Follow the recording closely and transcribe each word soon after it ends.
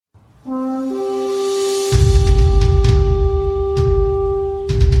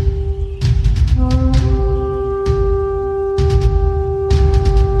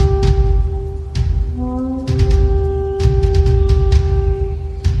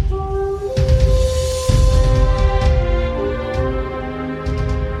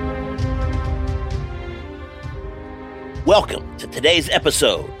Welcome to today's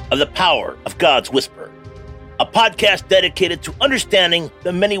episode of The Power of God's Whisper, a podcast dedicated to understanding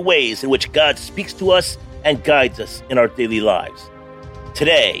the many ways in which God speaks to us and guides us in our daily lives.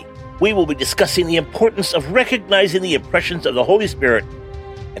 Today, we will be discussing the importance of recognizing the impressions of the Holy Spirit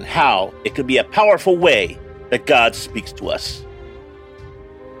and how it can be a powerful way that God speaks to us.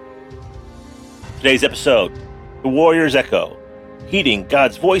 Today's episode, The Warrior's Echo, heeding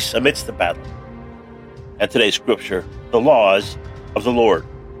God's voice amidst the battle. And today's scripture, the laws of the Lord.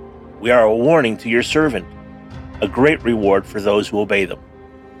 We are a warning to your servant, a great reward for those who obey them.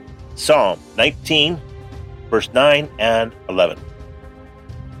 Psalm 19, verse 9 and 11.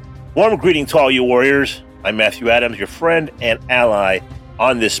 Warm greeting to all you warriors. I'm Matthew Adams, your friend and ally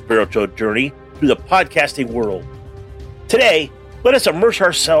on this spiritual journey through the podcasting world. Today, let us immerse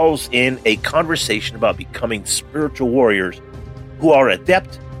ourselves in a conversation about becoming spiritual warriors who are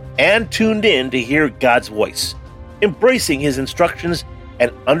adept and tuned in to hear God's voice, embracing his instructions and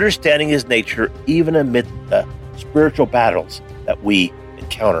understanding his nature even amid the spiritual battles that we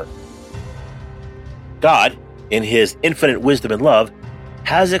encounter. God, in his infinite wisdom and love,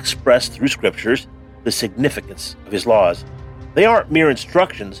 has expressed through scriptures the significance of his laws. They aren't mere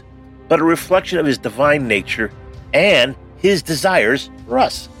instructions, but a reflection of his divine nature and his desires for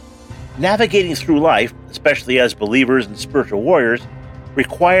us. Navigating through life, especially as believers and spiritual warriors,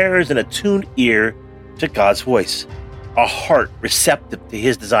 requires an attuned ear to God's voice, a heart receptive to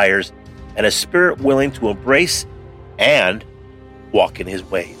his desires, and a spirit willing to embrace and walk in his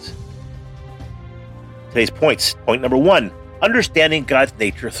ways. Today's points. Point number 1, understanding God's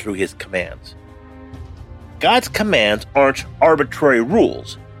nature through his commands. God's commands aren't arbitrary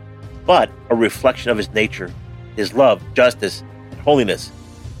rules, but a reflection of his nature, his love, justice, and holiness.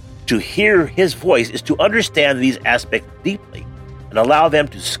 To hear his voice is to understand these aspects deeply and allow them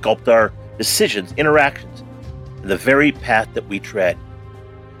to sculpt our decisions, interactions, and the very path that we tread.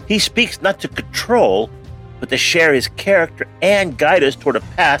 He speaks not to control, but to share his character and guide us toward a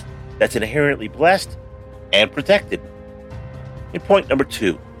path that's inherently blessed and protected. In point number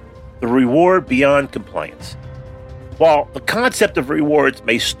 2, the reward beyond compliance. While the concept of rewards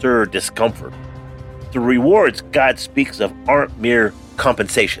may stir discomfort, the rewards God speaks of aren't mere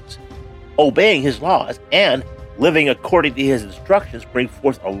compensations. Obeying his laws and living according to his instructions bring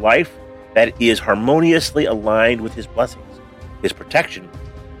forth a life that is harmoniously aligned with his blessings, his protection,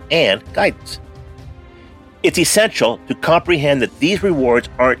 and guidance. It's essential to comprehend that these rewards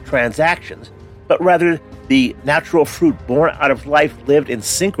aren't transactions, but rather the natural fruit born out of life lived in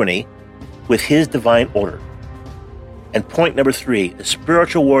synchrony with his divine order. And point number 3, the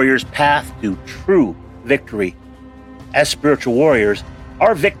spiritual warrior's path to true victory. As spiritual warriors,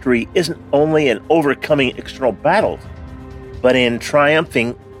 our victory isn't only in overcoming external battles, but in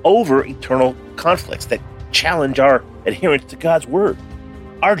triumphing over eternal conflicts that challenge our adherence to God's word.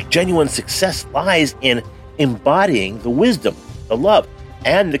 Our genuine success lies in embodying the wisdom, the love,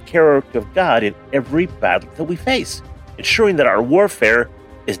 and the character of God in every battle that we face, ensuring that our warfare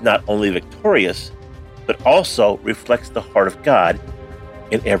is not only victorious, but also reflects the heart of God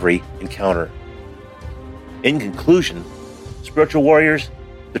in every encounter. In conclusion, spiritual warriors,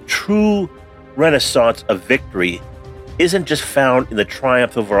 the true renaissance of victory isn't just found in the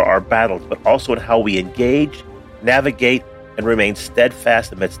triumph over our battles, but also in how we engage, navigate, and remain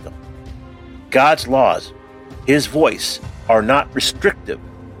steadfast amidst them. God's laws, his voice, are not restrictive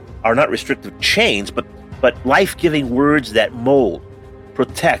chains, but life-giving words that mold,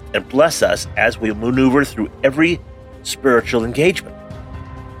 protect, and bless us as we maneuver through every spiritual engagement.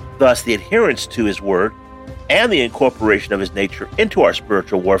 Thus, the adherence to his word and the incorporation of his nature into our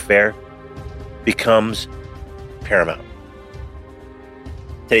spiritual warfare becomes paramount.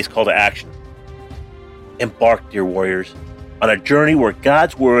 Today's call to action. Embark, dear warriors, on a journey where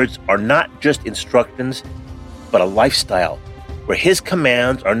God's words are not just instructions, but a lifestyle, where his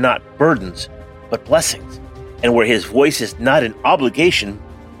commands are not burdens, but blessings, and where his voice is not an obligation,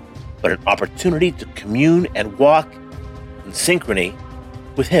 but an opportunity to commune and walk in synchrony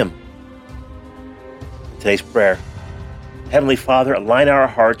with him. Today's prayer. Heavenly Father, align our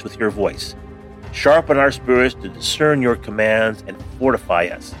hearts with your voice. Sharpen our spirits to discern your commands and fortify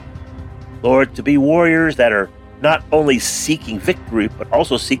us. Lord, to be warriors that are not only seeking victory, but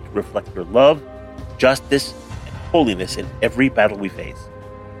also seek to reflect your love, justice, and holiness in every battle we face.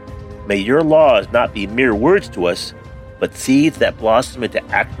 May your laws not be mere words to us, but seeds that blossom into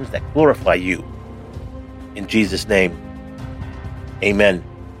actions that glorify you. In Jesus' name, amen.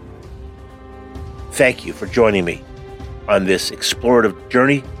 Thank you for joining me on this explorative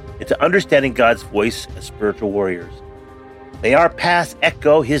journey into understanding God's voice as spiritual warriors. May our paths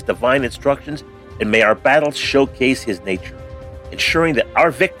echo his divine instructions and may our battles showcase his nature, ensuring that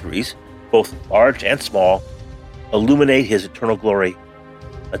our victories, both large and small, illuminate his eternal glory.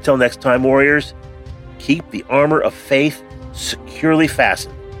 Until next time, warriors, keep the armor of faith securely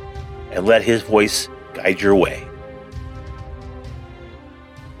fastened and let his voice guide your way.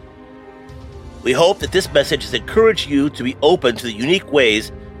 We hope that this message has encouraged you to be open to the unique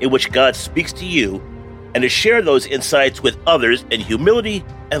ways in which God speaks to you and to share those insights with others in humility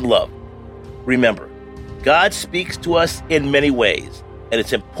and love. Remember, God speaks to us in many ways, and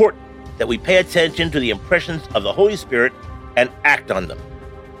it's important that we pay attention to the impressions of the Holy Spirit and act on them.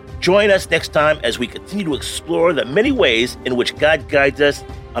 Join us next time as we continue to explore the many ways in which God guides us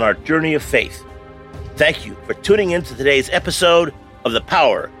on our journey of faith. Thank you for tuning in to today's episode of The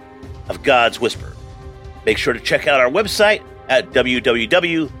Power of God's Whisper. Make sure to check out our website at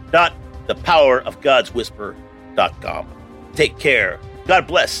www.thepowerofgodswhisper.com. Take care, God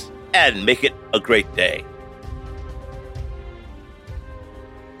bless, and make it a great day.